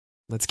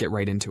let's get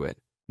right into it.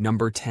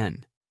 Number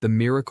 10. The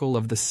miracle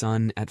of the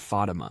sun at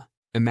Fatima.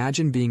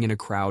 Imagine being in a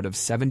crowd of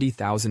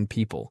 70,000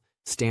 people,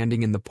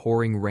 standing in the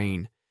pouring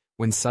rain,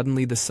 when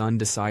suddenly the sun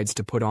decides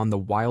to put on the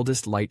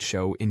wildest light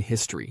show in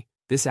history.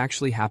 This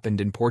actually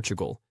happened in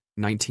Portugal,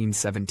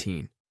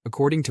 1917.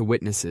 According to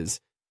witnesses,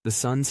 the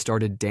sun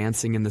started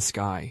dancing in the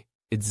sky.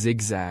 It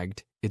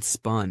zigzagged, it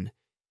spun,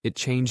 it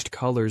changed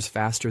colors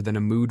faster than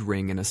a mood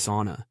ring in a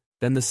sauna.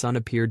 Then the sun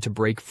appeared to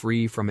break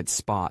free from its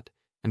spot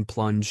and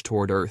plunge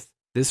toward Earth.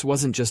 This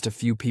wasn't just a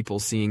few people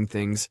seeing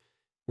things.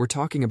 We're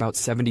talking about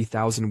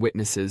 70,000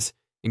 witnesses,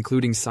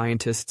 including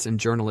scientists and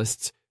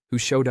journalists, who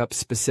showed up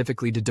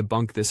specifically to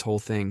debunk this whole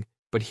thing.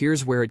 But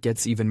here's where it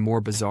gets even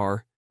more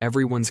bizarre.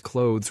 Everyone's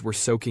clothes were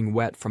soaking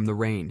wet from the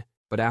rain,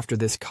 but after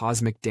this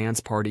cosmic dance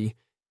party,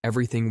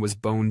 everything was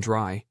bone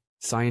dry.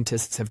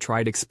 Scientists have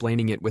tried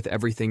explaining it with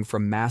everything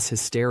from mass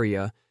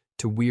hysteria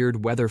to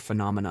weird weather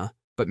phenomena,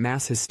 but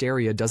mass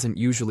hysteria doesn't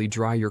usually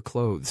dry your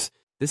clothes.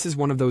 This is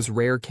one of those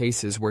rare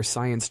cases where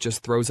science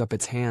just throws up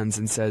its hands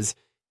and says,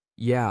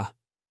 yeah,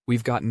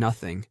 we've got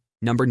nothing.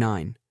 Number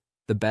 9.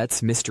 The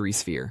Betz mystery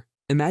sphere.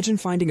 Imagine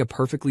finding a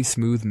perfectly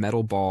smooth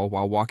metal ball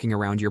while walking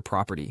around your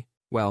property.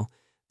 Well,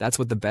 that's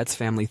what the Betz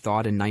family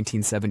thought in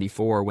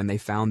 1974 when they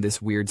found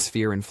this weird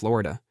sphere in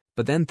Florida.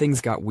 But then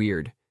things got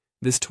weird.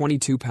 This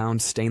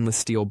 22-pound stainless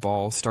steel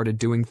ball started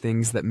doing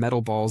things that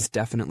metal balls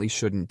definitely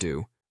shouldn't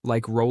do,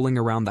 like rolling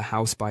around the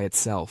house by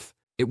itself.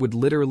 It would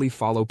literally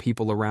follow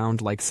people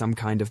around like some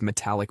kind of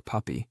metallic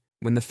puppy.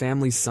 When the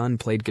family's son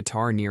played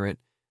guitar near it,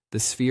 the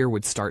sphere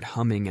would start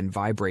humming and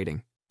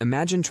vibrating.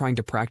 Imagine trying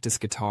to practice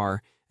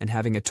guitar and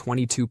having a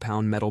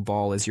 22-pound metal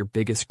ball as your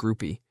biggest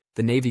groupie.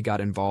 The Navy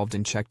got involved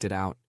and checked it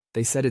out.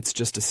 They said it's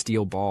just a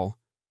steel ball,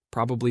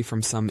 probably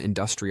from some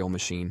industrial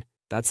machine.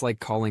 That's like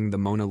calling the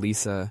Mona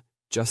Lisa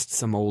just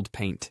some old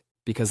paint,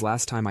 because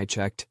last time I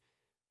checked,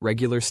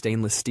 regular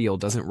stainless steel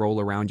doesn't roll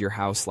around your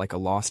house like a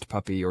lost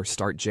puppy or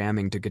start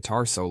jamming to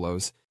guitar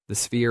solos. The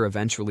sphere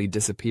eventually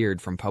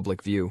disappeared from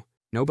public view.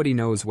 Nobody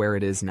knows where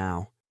it is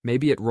now.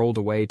 Maybe it rolled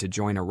away to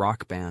join a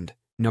rock band.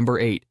 Number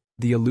 8.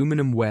 The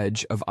aluminum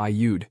wedge of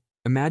Aiud.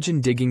 Imagine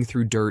digging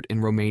through dirt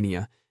in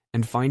Romania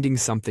and finding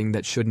something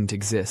that shouldn't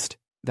exist.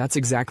 That's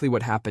exactly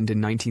what happened in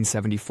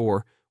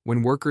 1974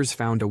 when workers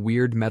found a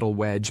weird metal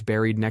wedge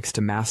buried next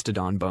to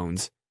mastodon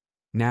bones.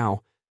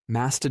 Now,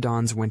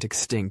 mastodons went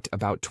extinct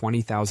about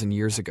 20,000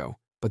 years ago,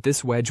 but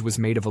this wedge was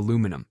made of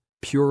aluminum.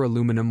 Pure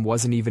aluminum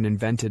wasn't even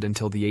invented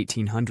until the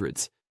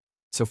 1800s,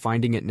 so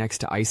finding it next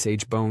to Ice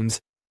Age bones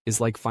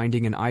is like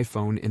finding an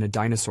iPhone in a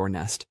dinosaur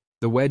nest.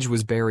 The wedge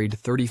was buried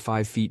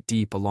 35 feet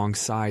deep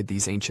alongside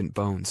these ancient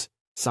bones.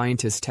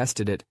 Scientists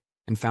tested it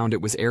and found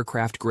it was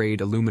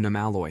aircraft-grade aluminum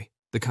alloy,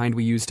 the kind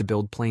we use to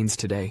build planes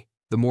today.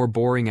 The more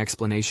boring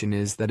explanation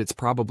is that it's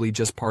probably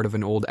just part of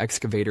an old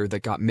excavator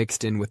that got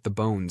mixed in with the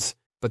bones.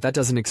 But that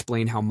doesn't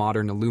explain how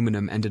modern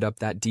aluminum ended up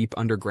that deep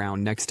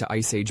underground next to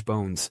Ice Age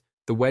bones.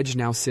 The wedge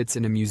now sits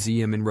in a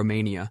museum in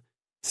Romania,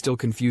 still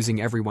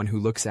confusing everyone who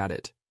looks at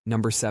it.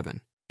 Number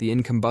 7. The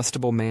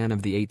incombustible man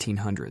of the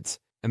 1800s.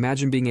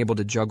 Imagine being able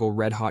to juggle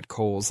red-hot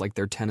coals like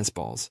they're tennis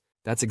balls.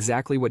 That's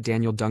exactly what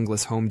Daniel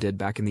Douglas Home did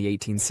back in the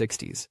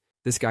 1860s.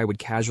 This guy would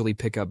casually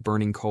pick up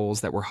burning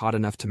coals that were hot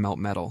enough to melt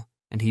metal,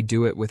 and he'd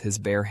do it with his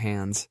bare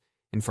hands,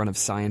 in front of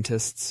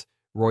scientists,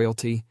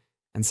 royalty,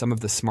 and some of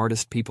the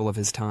smartest people of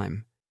his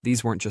time.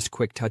 These weren't just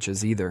quick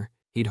touches either.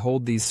 He'd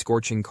hold these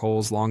scorching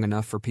coals long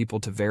enough for people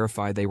to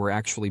verify they were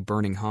actually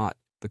burning hot.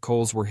 The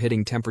coals were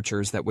hitting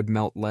temperatures that would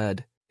melt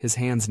lead. His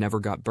hands never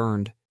got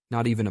burned,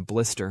 not even a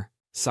blister.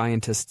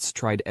 Scientists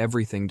tried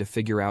everything to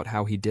figure out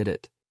how he did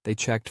it. They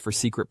checked for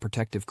secret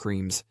protective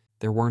creams.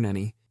 There weren't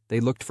any. They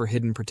looked for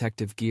hidden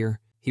protective gear.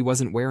 He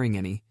wasn't wearing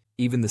any.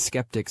 Even the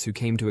skeptics who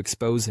came to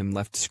expose him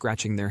left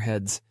scratching their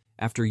heads.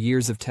 After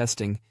years of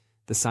testing,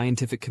 the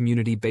scientific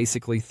community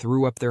basically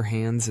threw up their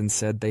hands and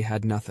said they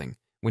had nothing.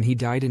 When he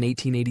died in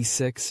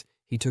 1886,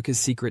 he took his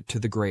secret to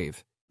the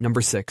grave.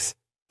 Number 6.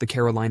 The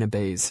Carolina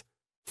Bays.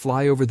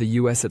 Fly over the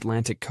U.S.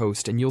 Atlantic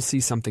coast and you'll see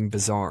something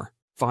bizarre.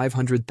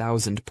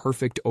 500,000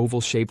 perfect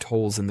oval-shaped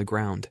holes in the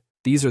ground.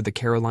 These are the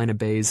Carolina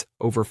Bays,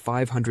 over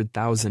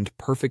 500,000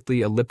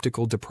 perfectly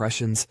elliptical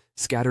depressions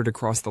scattered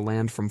across the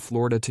land from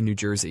Florida to New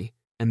Jersey,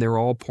 and they're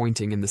all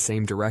pointing in the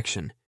same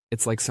direction.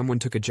 It's like someone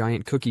took a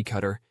giant cookie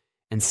cutter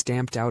and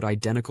stamped out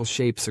identical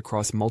shapes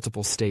across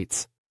multiple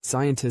states.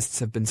 Scientists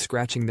have been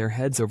scratching their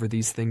heads over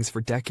these things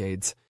for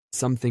decades.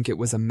 Some think it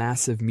was a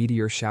massive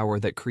meteor shower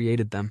that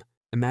created them.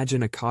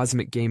 Imagine a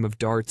cosmic game of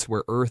darts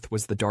where Earth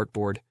was the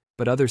dartboard,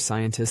 but other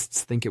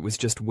scientists think it was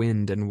just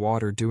wind and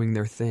water doing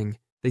their thing.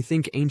 They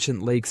think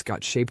ancient lakes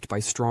got shaped by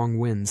strong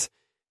winds,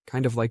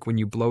 kind of like when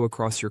you blow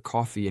across your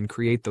coffee and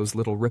create those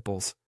little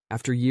ripples.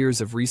 After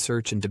years of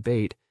research and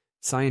debate,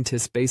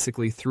 scientists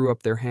basically threw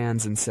up their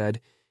hands and said,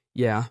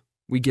 yeah,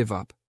 we give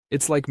up.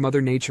 It's like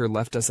Mother Nature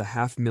left us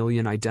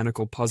 500,000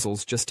 identical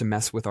puzzles just to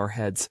mess with our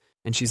heads,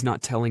 and she's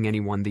not telling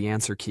anyone the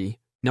answer key.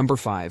 Number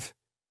 5.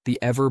 The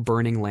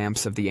ever-burning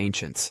lamps of the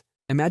ancients.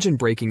 Imagine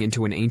breaking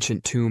into an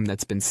ancient tomb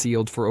that's been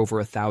sealed for over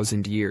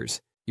 1,000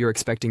 years. You're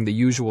expecting the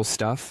usual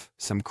stuff,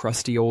 some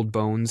crusty old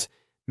bones,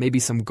 maybe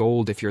some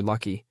gold if you're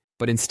lucky,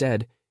 but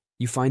instead,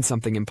 you find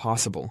something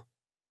impossible.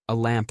 A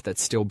lamp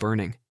that's still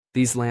burning.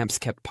 These lamps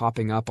kept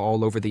popping up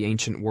all over the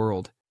ancient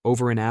world.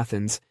 Over in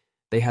Athens,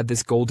 they had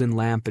this golden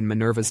lamp in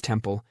Minerva's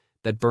temple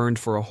that burned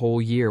for a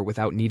whole year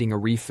without needing a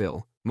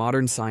refill.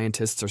 Modern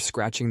scientists are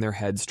scratching their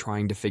heads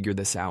trying to figure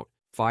this out.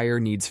 Fire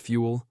needs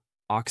fuel,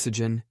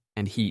 oxygen,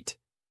 and heat.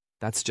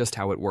 That's just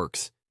how it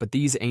works. But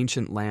these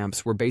ancient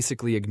lamps were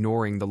basically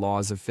ignoring the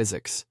laws of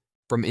physics.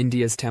 From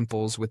India's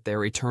temples with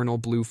their eternal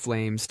blue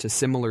flames to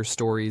similar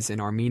stories in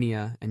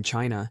Armenia and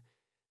China,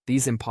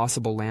 these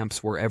impossible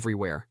lamps were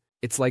everywhere.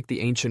 It's like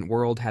the ancient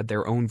world had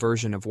their own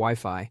version of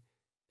Wi-Fi,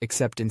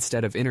 except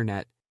instead of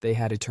internet, they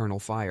had eternal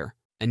fire.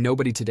 And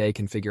nobody today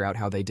can figure out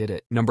how they did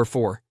it. Number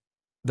 4.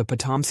 The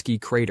Patomskiy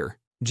Crater.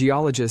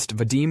 Geologist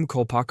Vadim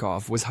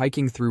Kolpakov was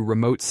hiking through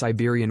remote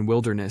Siberian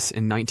wilderness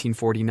in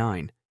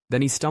 1949.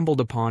 Then he stumbled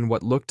upon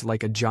what looked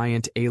like a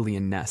giant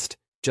alien nest,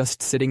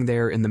 just sitting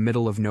there in the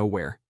middle of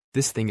nowhere.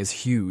 This thing is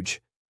huge,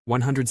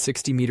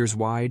 160 meters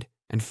wide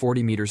and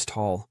 40 meters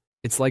tall.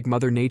 It's like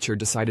Mother Nature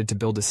decided to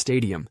build a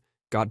stadium,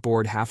 got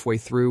bored halfway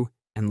through,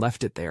 and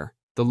left it there.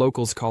 The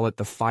locals call it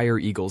the Fire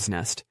Eagle's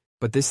Nest,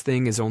 but this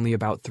thing is only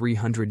about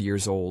 300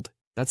 years old.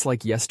 That's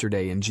like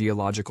yesterday in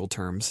geological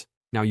terms.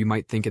 Now you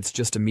might think it's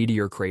just a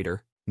meteor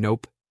crater.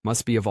 Nope,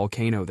 must be a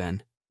volcano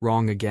then.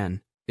 Wrong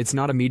again. It's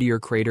not a meteor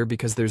crater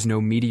because there's no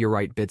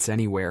meteorite bits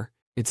anywhere.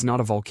 It's not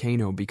a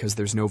volcano because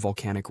there's no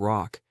volcanic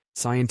rock.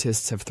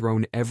 Scientists have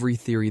thrown every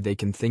theory they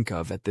can think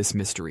of at this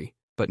mystery,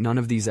 but none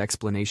of these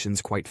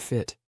explanations quite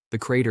fit. The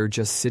crater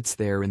just sits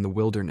there in the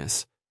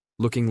wilderness,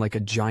 looking like a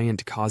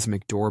giant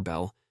cosmic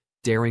doorbell,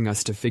 daring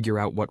us to figure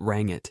out what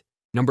rang it.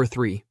 Number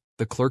 3.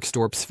 The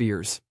Klerksdorp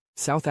Spheres.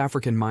 South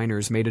African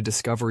miners made a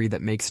discovery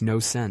that makes no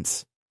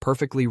sense.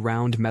 Perfectly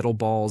round metal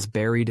balls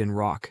buried in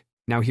rock.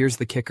 Now here's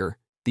the kicker.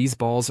 These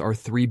balls are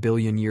 3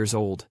 billion years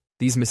old.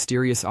 These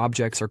mysterious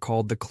objects are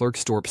called the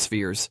Klerksdorp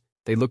Spheres.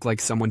 They look like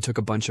someone took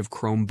a bunch of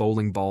chrome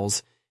bowling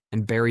balls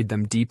and buried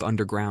them deep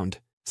underground.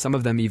 Some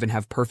of them even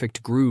have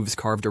perfect grooves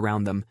carved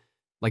around them,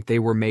 like they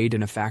were made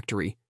in a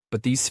factory.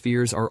 But these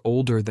spheres are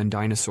older than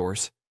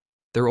dinosaurs.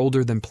 They're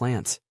older than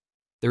plants.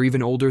 They're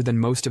even older than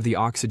most of the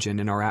oxygen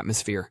in our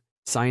atmosphere.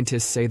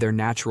 Scientists say they're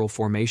natural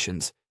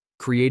formations,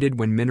 created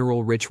when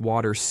mineral-rich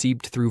water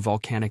seeped through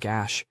volcanic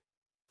ash.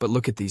 But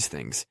look at these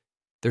things.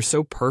 They're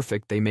so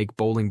perfect they make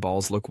bowling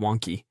balls look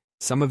wonky.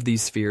 Some of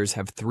these spheres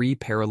have 3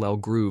 parallel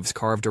grooves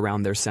carved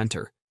around their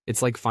center.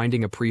 It's like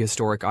finding a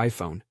prehistoric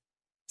iPhone.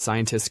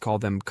 Scientists call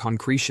them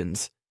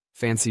concretions,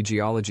 fancy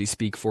geology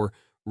speak for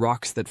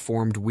rocks that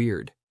formed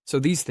weird. So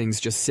these things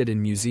just sit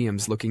in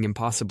museums looking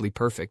impossibly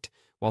perfect,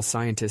 while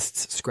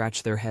scientists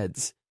scratch their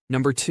heads.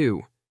 Number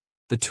 2.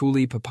 The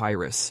Tulli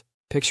Papyrus.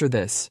 Picture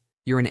this.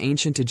 You're an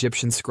ancient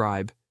Egyptian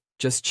scribe,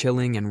 just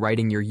chilling and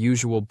writing your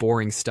usual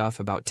boring stuff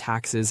about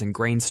taxes and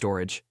grain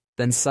storage.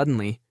 Then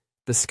suddenly,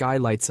 the sky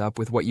lights up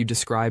with what you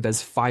describe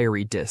as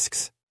fiery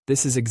disks.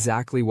 This is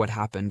exactly what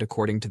happened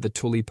according to the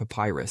Tulli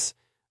Papyrus,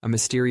 a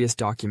mysterious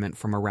document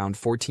from around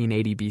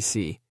 1480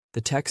 BC.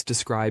 The text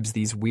describes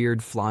these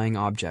weird flying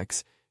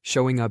objects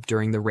showing up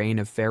during the reign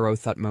of Pharaoh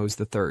Thutmose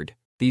III.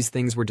 These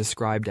things were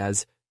described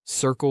as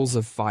circles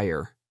of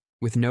fire,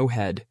 with no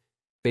head,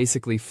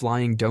 basically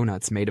flying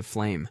donuts made of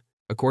flame.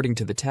 According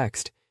to the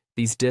text,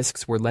 these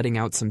disks were letting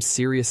out some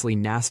seriously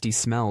nasty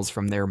smells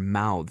from their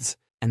mouths,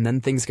 and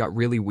then things got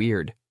really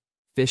weird.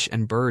 Fish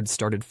and birds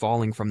started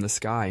falling from the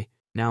sky.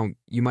 Now,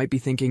 you might be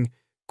thinking,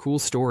 cool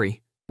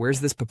story,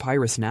 where's this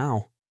papyrus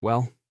now?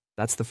 Well,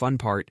 that's the fun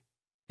part.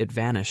 It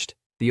vanished.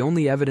 The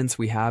only evidence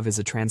we have is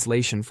a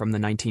translation from the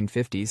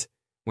 1950s,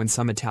 when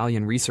some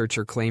Italian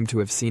researcher claimed to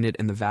have seen it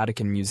in the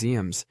Vatican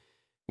museums.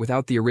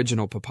 Without the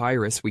original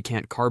papyrus, we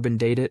can't carbon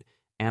date it,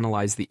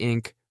 analyze the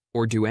ink,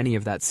 or do any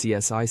of that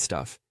CSI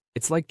stuff.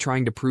 It's like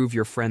trying to prove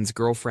your friend's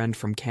girlfriend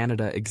from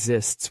Canada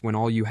exists when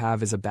all you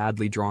have is a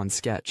badly drawn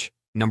sketch.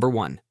 Number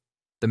 1.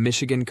 The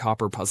Michigan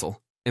Copper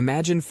Puzzle.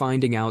 Imagine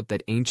finding out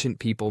that ancient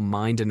people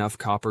mined enough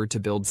copper to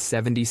build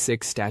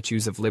 76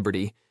 statues of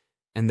liberty,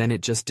 and then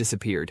it just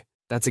disappeared.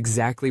 That's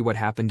exactly what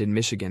happened in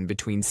Michigan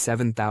between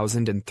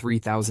 7,000 and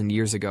 3,000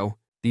 years ago.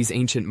 These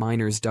ancient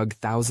miners dug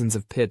thousands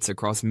of pits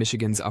across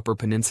Michigan's Upper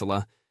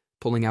Peninsula,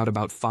 pulling out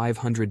about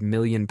 500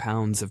 million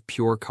pounds of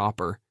pure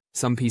copper.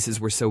 Some pieces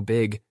were so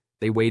big,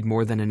 they weighed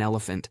more than an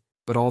elephant,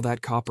 but all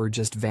that copper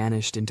just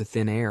vanished into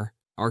thin air.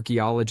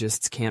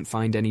 Archaeologists can't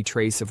find any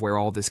trace of where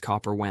all this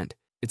copper went.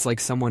 It's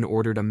like someone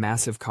ordered a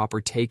massive copper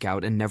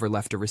takeout and never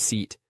left a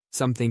receipt.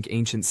 Some think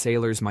ancient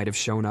sailors might have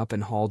shown up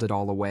and hauled it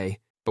all away.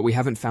 But we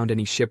haven't found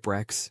any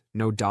shipwrecks,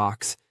 no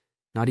docks,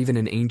 not even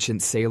an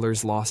ancient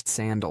sailor's lost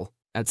sandal.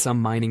 At some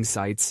mining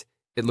sites,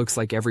 it looks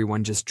like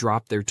everyone just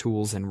dropped their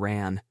tools and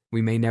ran.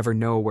 We may never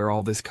know where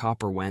all this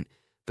copper went,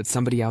 but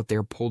somebody out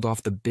there pulled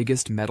off the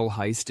biggest metal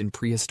heist in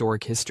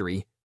prehistoric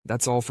history.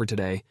 That's all for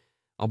today.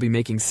 I'll be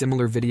making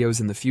similar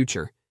videos in the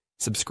future.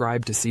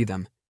 Subscribe to see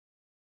them.